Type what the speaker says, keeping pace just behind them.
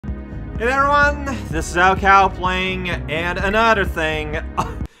Hey everyone, this is Cow playing, and another thing.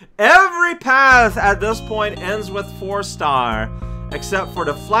 Every path at this point ends with 4-star, except for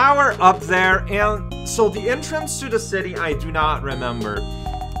the flower up there, and so the entrance to the city I do not remember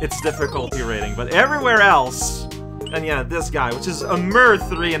its difficulty rating, but everywhere else, and yeah, this guy, which is a mere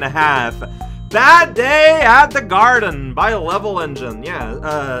 3.5. Bad Day at the Garden by levelengine.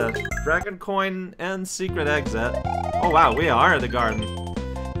 Yeah, Dragon Coin and Secret Exit. Oh wow, we are at the garden.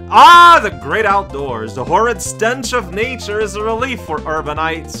 Ah, the great outdoors. The horrid stench of nature is a relief for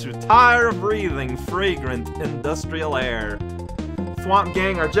urbanites who tire of breathing fragrant industrial air. Swamp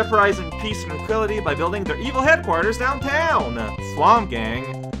Gang are jeopardizing peace and tranquility by building their evil headquarters downtown. Swamp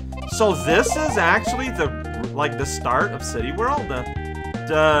Gang. So this is actually the start of City World.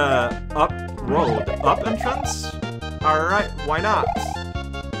 The up entrance? Alright, why not?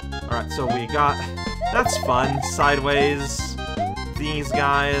 Alright, so we got... That's fun. Sideways. These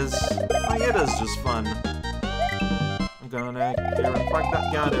guys. Like, it is just fun. I'm gonna here and fight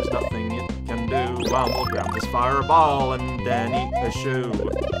that guy. There's nothing it can do. Well, we'll grab this fireball and then eat a shoe.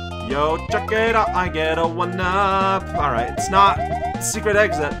 Yo, check it out. I get a 1-up. Alright, it's not Secret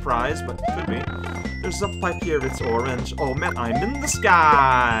Exit prize, but could be. There's a pipe here, it's orange. Oh man, I'm in the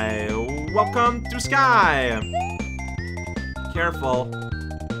sky! Welcome to sky! Careful.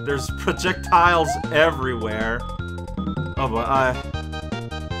 There's projectiles everywhere. Oh boy,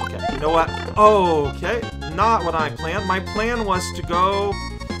 okay, you know what? Okay, not what I planned. My plan was to go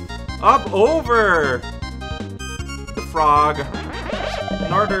up over the frog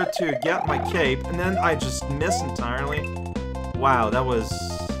in order to get my cape, and then I just missed entirely. Wow, that was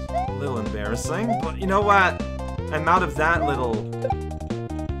a little embarrassing, but you know what? I'm out of that little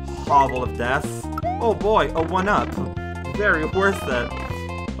hovel of death. Oh boy, a 1-up. Very worth it.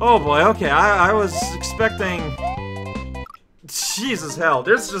 Oh boy, okay, I was expecting... Jesus hell,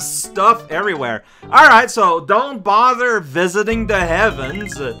 there's just stuff everywhere. Alright, so don't bother visiting the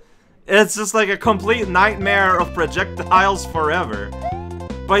heavens. It's just like a complete nightmare of projectiles forever.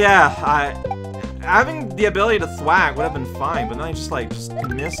 But yeah, having the ability to thwack would have been fine, but then I just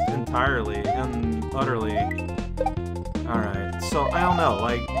missed entirely and utterly. Alright, so I don't know,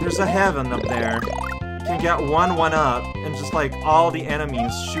 like, there's a heaven up there. You can get 1-up, and just like all the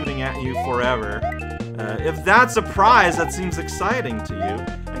enemies shooting at you forever. If that's a prize, that seems exciting to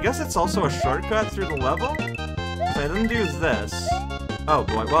you. I guess it's also a shortcut through the level? I didn't do this. Oh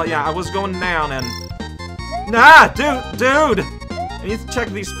boy, well yeah, I was going down and... Nah, dude! I need to check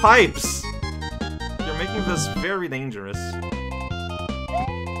these pipes! You're making this very dangerous. I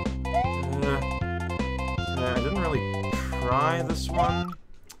didn't really try this one.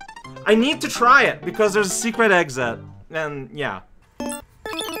 I need to try it, because there's a secret exit. And, yeah.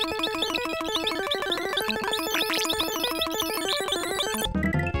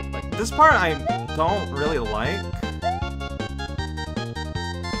 Like, this part I don't really like.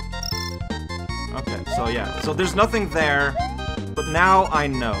 Okay, so yeah. So there's nothing there, but now I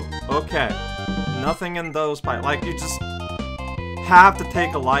know. Okay. Nothing in those pipes. Like, you just have to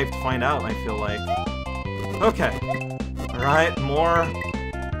take a life to find out, I feel like. Okay. Alright, more...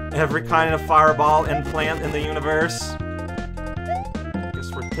 every kind of fireball and plant in the universe.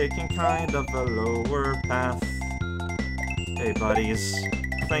 Guess we're taking kind of a lower path. Hey buddies,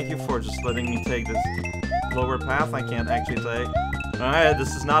 thank you for just letting me take this lower path I can't actually take. Alright,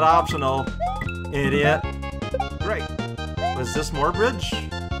 this is not optional. Idiot. Great. Was this more bridge?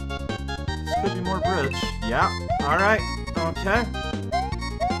 This could be more bridge. Yeah, alright. Okay.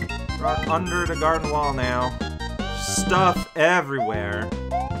 We're under the garden wall now. Stuff everywhere.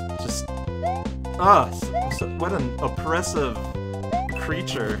 What an oppressive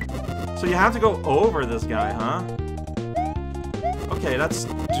creature. So you have to go over this guy, huh? Okay, that's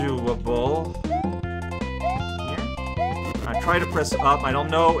doable. Here? I try to press up. I don't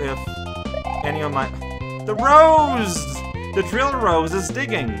know if any of my... The rose! The drill rose is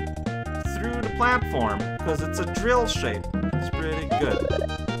digging through the platform, because it's a drill shape. It's pretty good.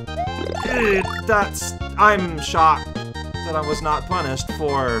 I'm shocked that I was not punished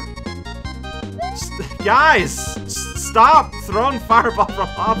for... Guys! Stop throwing fireball from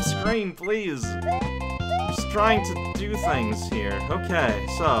off screen, please! I'm just trying to do things here. Okay,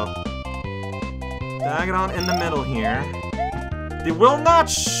 so... tag it on in the middle here. They will not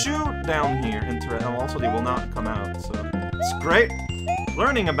shoot down here into it, and also they will not come out, so... It's great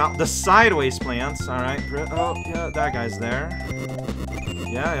learning about the sideways plants. Alright, oh, yeah, that guy's there.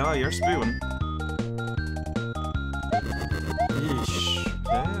 Yeah, oh, you're spewing. Yeesh.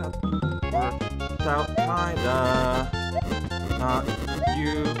 Okay, out, kinda. Not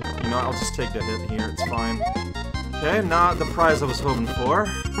you. You know, I'll just take the hit here, it's fine. Okay, not the prize I was hoping for.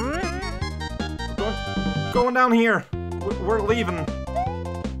 Going down here. We're leaving.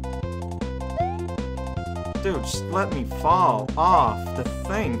 Dude, just let me fall off the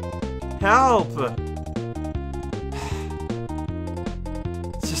thing. Help!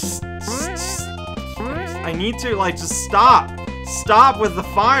 Just I need to, like, just stop. Stop with the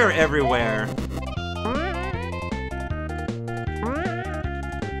fire everywhere.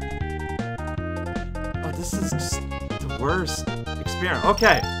 Oh, this is just the worst experience.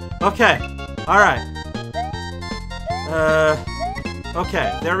 Okay, okay, alright.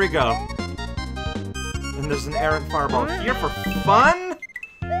 Okay, there we go. And there's an errant fireball here for fun?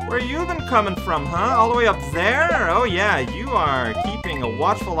 Where you been coming from, huh? All the way up there? Oh yeah, you are keeping a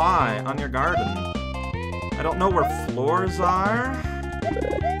watchful eye on your garden. I don't know where floors are.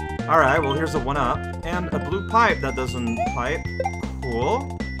 Alright, well here's a 1-up. And a blue pipe that doesn't pipe.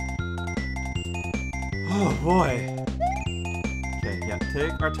 Cool. Oh boy. Okay, yeah,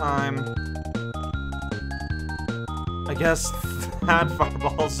 take our time. I guess that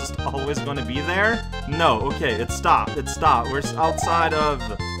fireball's just always going to be there? No, okay, it stopped. It stopped. We're outside of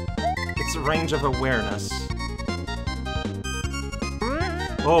its range of awareness.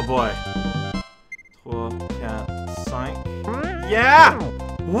 Oh boy. Yeah!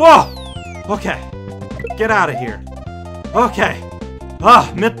 Whoa! Okay. Get out of here. Okay.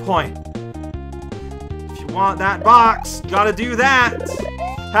 Ah, midpoint. If you want that box, gotta do that.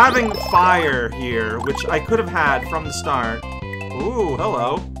 Having fire here, which I could have had from the start. Ooh,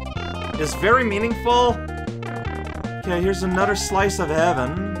 hello. Is very meaningful. Okay, here's another slice of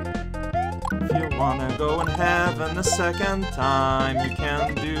heaven. If you wanna go in heaven a second time, you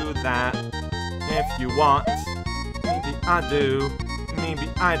can do that. If you want. Maybe I do. Maybe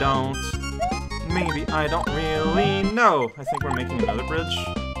I don't. Maybe I don't really know. I think we're making another bridge.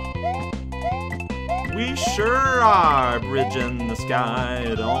 We sure are, bridge in the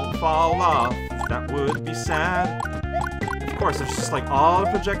sky. Don't fall off. That would be sad. Of course, there's just like all the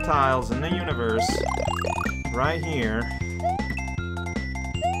projectiles in the universe right here.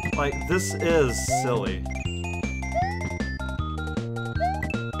 Like, this is silly.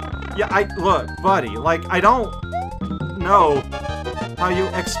 Yeah, look, buddy, like, I don't know how you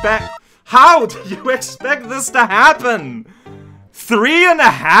expect... How do you expect this to happen?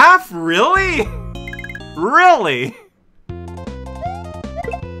 3.5? Really? Really?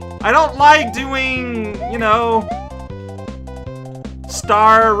 I don't like doing, you know,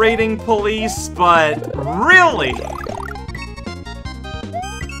 star rating police, but really?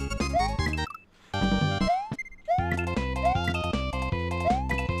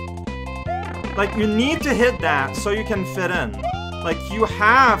 Like, you need to hit that so you can fit in. Like, you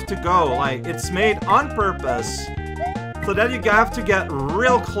have to go. Like, it's made on purpose so that you have to get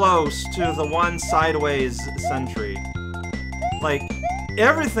real close to the one sideways sentry. Like,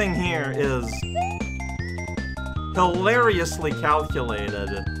 everything here is hilariously calculated.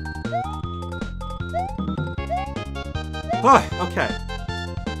 Oh, okay.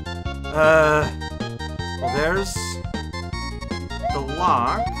 Well, there's the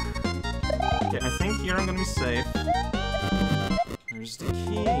lock. Okay, I think here I'm gonna be safe. There's the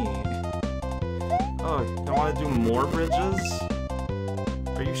key. Oh, you don't want to do more bridges?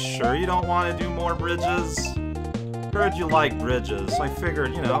 Are you sure you don't want to do more bridges? Heard you like bridges, so I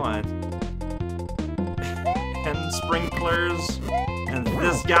figured, you know, I'd... and sprinklers, and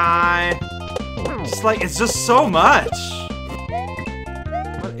this guy... Just like, it's just so much!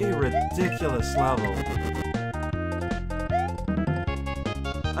 What a ridiculous level.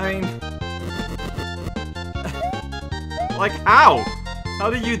 I mean... Like, how? How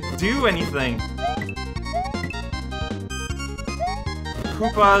do you do anything?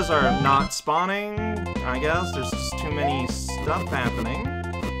 Koopas are not spawning, I guess. There's just too many stuff happening.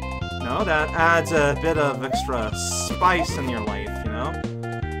 No, that adds a bit of extra spice in your life, you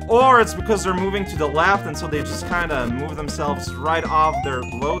know? Or it's because they're moving to the left, and so they just kind of move themselves right off their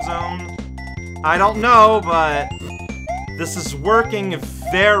load zone. I don't know, but this is working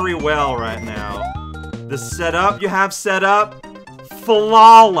very well right now. The setup you have set up,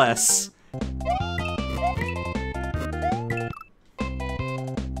 flawless.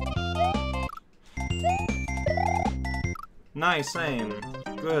 Nice aim.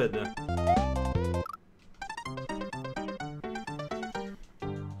 Good.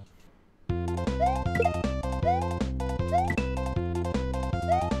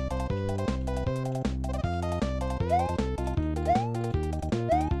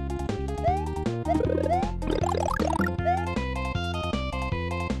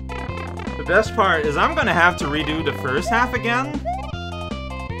 The best part is I'm gonna have to redo the first half again.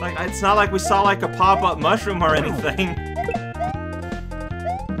 Like, it's not like we saw like a pop-up mushroom or anything.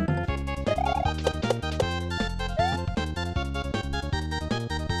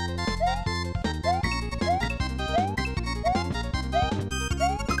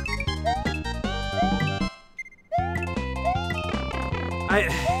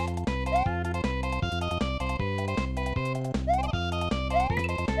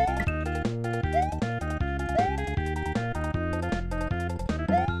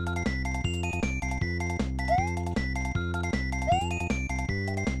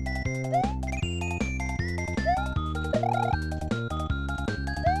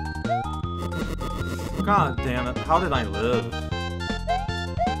 God damn it, how did I live?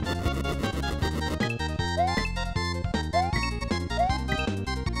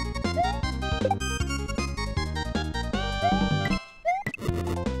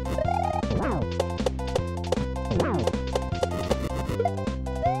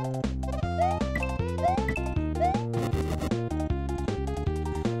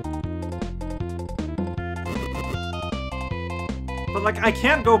 But, like, I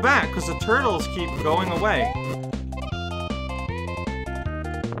can't go back, because the turtles keep going away.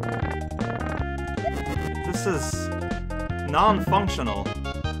 This is non-functional.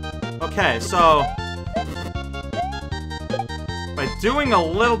 Okay, so... by doing a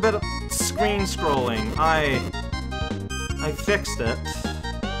little bit of screen scrolling, I fixed it.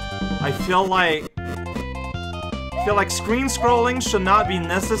 I feel like screen scrolling should not be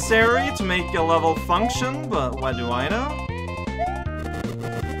necessary to make a level function, but what do I know?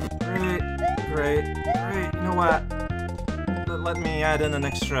 Great. You know what? Let me add in an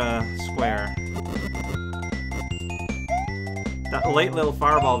extra square. That late little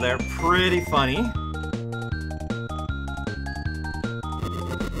fireball there, pretty funny.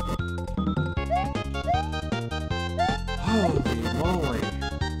 Holy moly.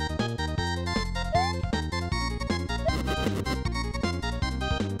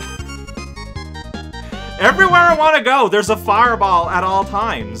 Everywhere I want to go, there's a fireball at all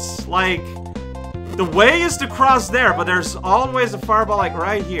times. Like... the way is to cross there, but there's always a fireball, like,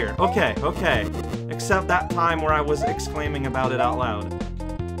 right here. Okay. Except that time where I was exclaiming about it out loud.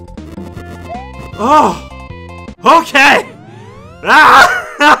 Oh! Okay!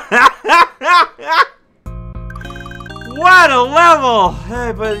 What a level!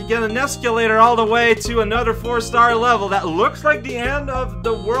 Hey, but you get an escalator all the way to another 4-star level that looks like the end of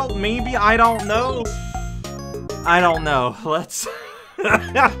the world, maybe? I don't know. Let's...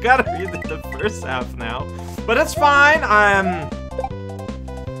 I've gotta read the first half now. But it's fine,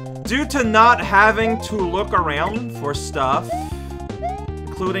 due to not having to look around for stuff,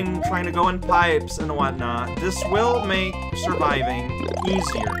 including trying to go in pipes and whatnot, this will make surviving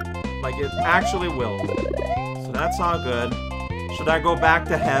easier. Like, it actually will. So that's all good. Should I go back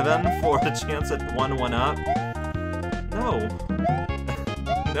to heaven for a chance at 1-1-up? No.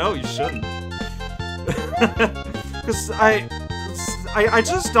 No, you shouldn't. Because I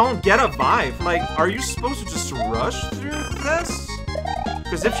just don't get a vibe. Like, are you supposed to just rush through this?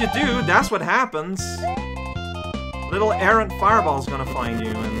 Because if you do, that's what happens. Little errant fireball's gonna find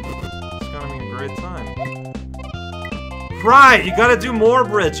you, and it's gonna be a great time. Right, you gotta do more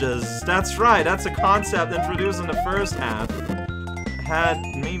bridges. That's right, that's a concept introduced in the first half. I had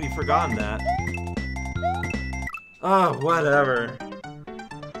maybe forgotten that. Oh, whatever.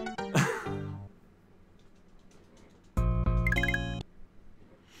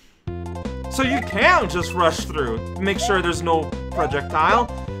 So you can just rush through, make sure there's no projectile.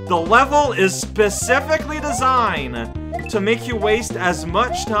 The level is specifically designed to make you waste as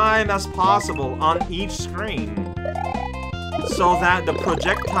much time as possible on each screen, so that the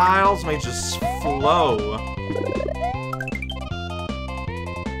projectiles may just flow.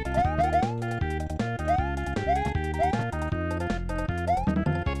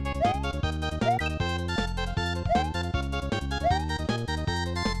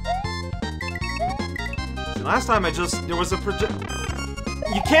 Last time there was a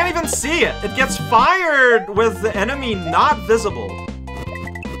you can't even see it! It gets fired with the enemy not visible.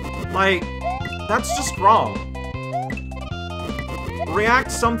 Like, that's just wrong.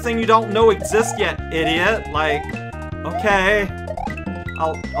 React something you don't know exists yet, idiot. Like, okay.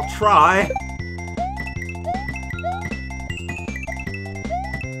 I'll try.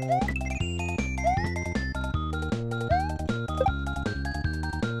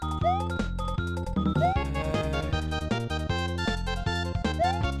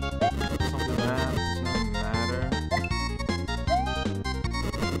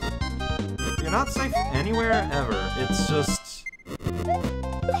 Not safe anywhere ever. It's just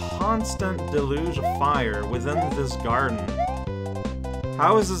constant deluge of fire within this garden.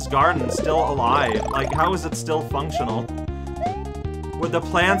 How is this garden still alive? Like, how is it still functional? Would the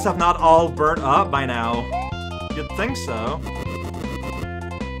plants have not all burnt up by now? You'd think so.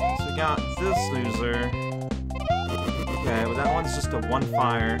 So we got this loser. Okay, well that one's just a one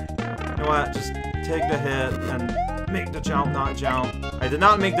fire. You know what? Just take the hit and make the jump not jump. I did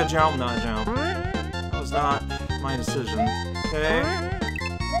not make the jump, not jump. That was not my decision. Okay.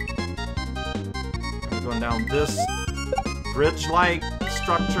 I'm going down this bridge-like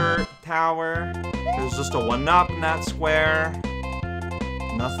structure, tower. There's just a 1-up in that square.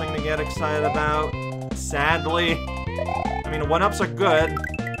 Nothing to get excited about, sadly. I mean, 1-ups are good.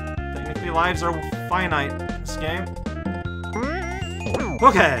 Technically, lives are finite in this game.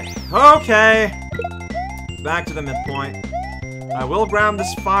 Okay, okay. Back to the midpoint. I will grab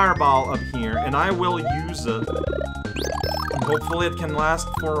this fireball up here, and I will use it. And hopefully it can last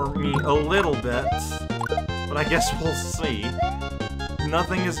for me a little bit. But I guess we'll see.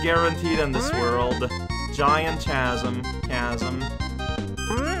 Nothing is guaranteed in this world. Giant chasm.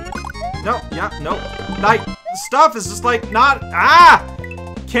 No, yeah, no. Like, stuff is just like not. Ah!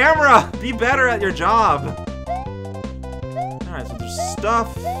 Camera! Be better at your job. Alright, so there's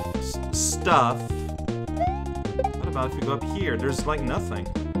stuff. What about if you go up here? There's like nothing.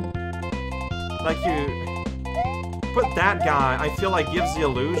 Like you put that guy, I feel like gives the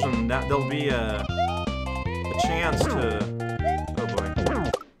illusion that there'll be a chance to. Oh boy.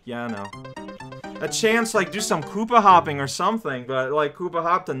 Yeah, I know. A chance, like, do some Koopa hopping or something, but, like, Koopa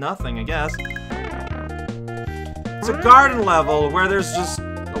hop to nothing, I guess. It's a garden level where there's just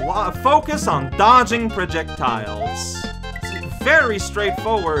a lot of focus on dodging projectiles. It's a very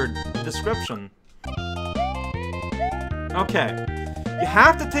straightforward description. Okay. You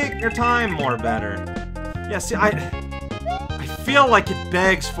have to take your time more better. Yeah, see, I feel like it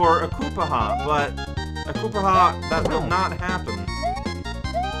begs for a Koopa hop, but a Koopa hop, that will not happen.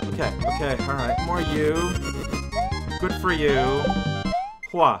 Okay, alright, more you. Good for you.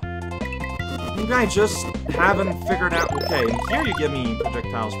 Hua. Maybe I just haven't figured out. Okay, here you give me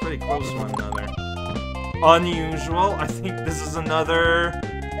projectiles pretty close to one another. Unusual. I think this is another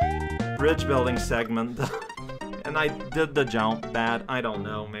bridge building segment. And I did the jump bad. I don't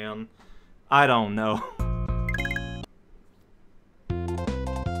know, man. I don't know. Ooh,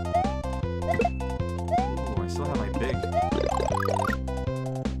 I still have my big.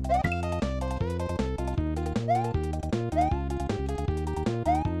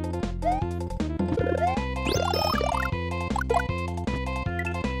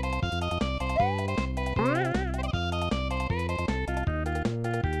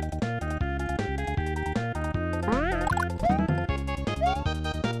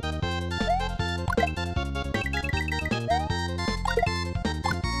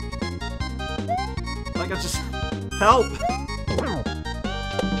 Like, I just... Help!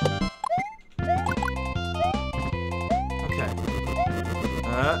 Okay.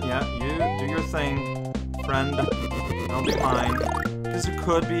 Yeah, you do your thing, friend. I'll do mine. Because there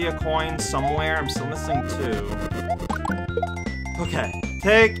could be a coin somewhere. I'm still missing 2. Okay.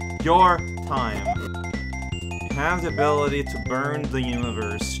 Take your time. You have the ability to burn the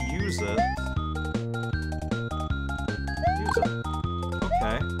universe. Use it. Use it.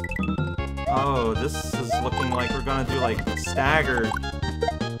 Okay. Oh, this is looking like we're gonna do, like, staggered.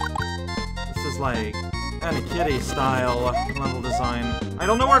 This is like Kitty style level design. I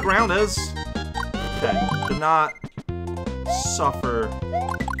don't know where ground is. Okay, did not suffer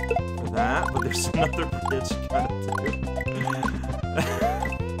for that, but there's another bridge you gotta do.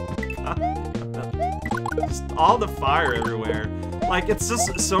 Just all the fire everywhere. Like, it's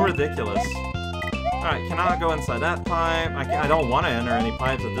just so ridiculous. Alright, cannot go inside that pipe. I don't want to enter any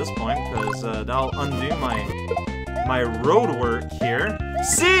pipes at this point, because that'll undo my road work here.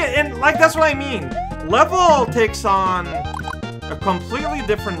 See, and like, that's what I mean. Level takes on a completely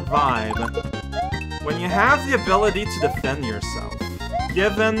different vibe when you have the ability to defend yourself,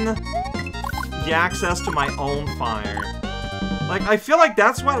 given the access to my own fire. Like, I feel like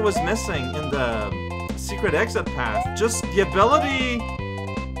that's what was missing in the secret exit path. Just the ability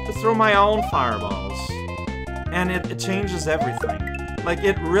to throw my own fireballs. And it changes everything. Like,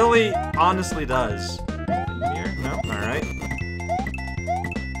 it really, honestly does. Here? No? Alright.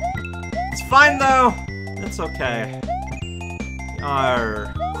 It's fine, though. It's okay. We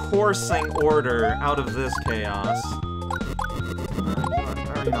are coursing order out of this chaos.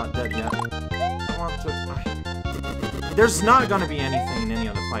 Are you not dead yet? I want to... There's not gonna be anything in any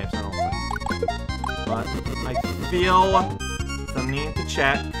of the pipes, I don't think. But I feel the need to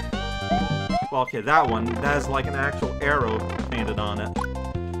check. Well, okay, that one. That has like an actual arrow painted on it.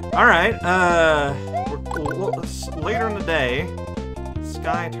 Alright, later in the day,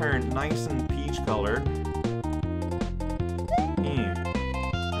 sky turned nice and peach-colored.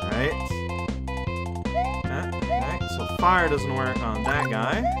 Alright. Okay, so fire doesn't work on that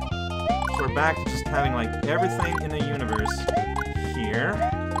guy. So we're back to just having, like, everything in the universe here.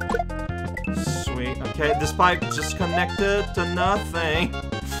 Sweet. Okay, this pipe just connected to nothing.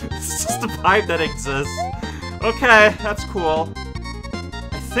 It's just a pipe that exists. Okay, that's cool.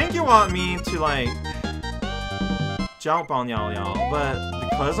 I think you want me to, like, jump on y'all, but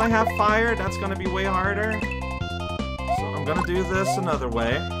because I have fire, that's gonna be way harder. So I'm gonna do this another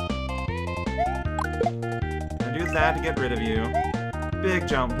way. I do that to get rid of you. Big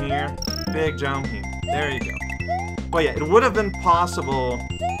jump here, big jump here. There you go. Well, yeah, it would have been possible.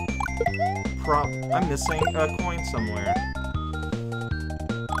 I'm missing a coin somewhere.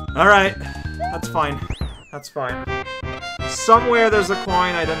 Alright, that's fine. That's fine. Somewhere there's a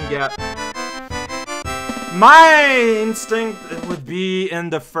coin I didn't get. My instinct would be in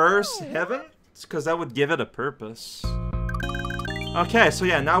the first heaven, because that would give it a purpose. Okay, so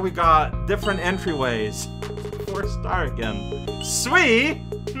yeah, now we got different entryways. 4-star again. Sweet!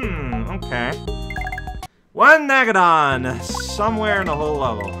 Okay. One Negadon, somewhere in the whole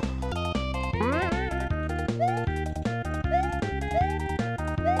level.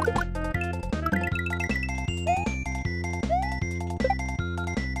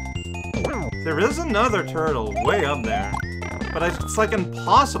 There is another turtle way up there, but it's like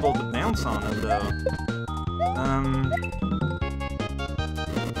impossible to bounce on it though.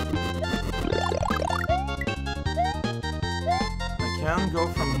 I can go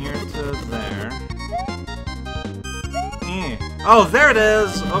from here to there. Oh, there it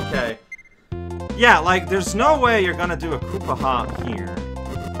is! Okay. Yeah, like, there's no way you're gonna do a Koopa hop here.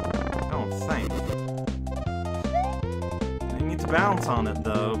 I don't think. I need to bounce on it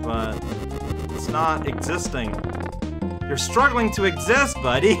though, but it's not existing. You're struggling to exist,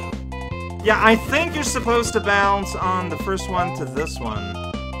 buddy! Yeah, I think you're supposed to bounce on the first one to this one.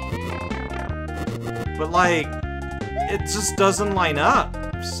 But, like, it just doesn't line up.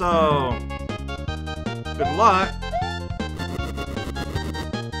 So, good luck.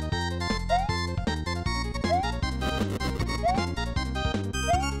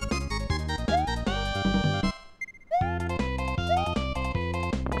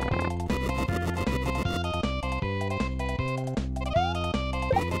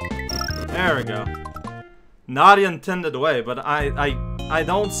 There we go. Not the intended way, but I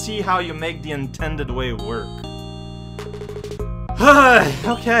don't see how you make the intended way work.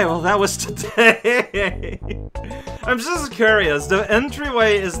 Okay, well that was today. I'm just curious, the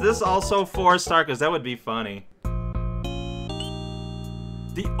entryway, is this also 4-star? Because that would be funny.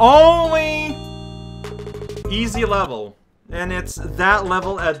 The only easy level, and it's that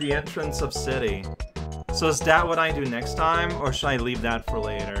level at the entrance of City. So is that what I do next time, or should I leave that for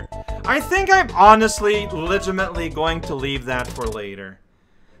later? I think I'm honestly, legitimately going to leave that for later.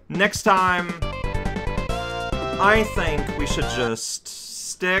 Next time, I think we should just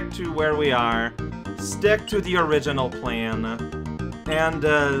stick to where we are, stick to the original plan, and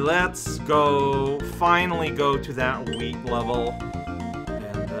let's go, finally go to that wheat level.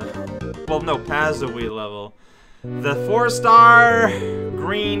 And, well, no, past the wheat level. The 4-star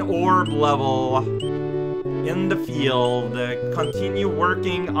green orb level. In the field, continue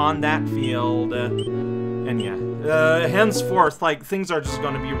working on that field, and yeah, henceforth, like, things are just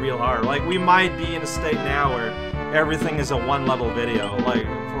gonna be real hard. Like, we might be in a state now where everything is a 1-level video, like,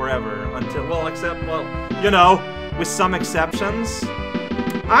 forever, until, well, except, well, you know, with some exceptions.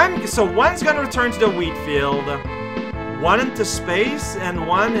 So one's gonna return to the wheat field, one into space, and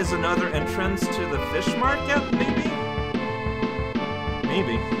one is another entrance to the fish market, maybe?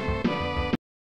 Maybe.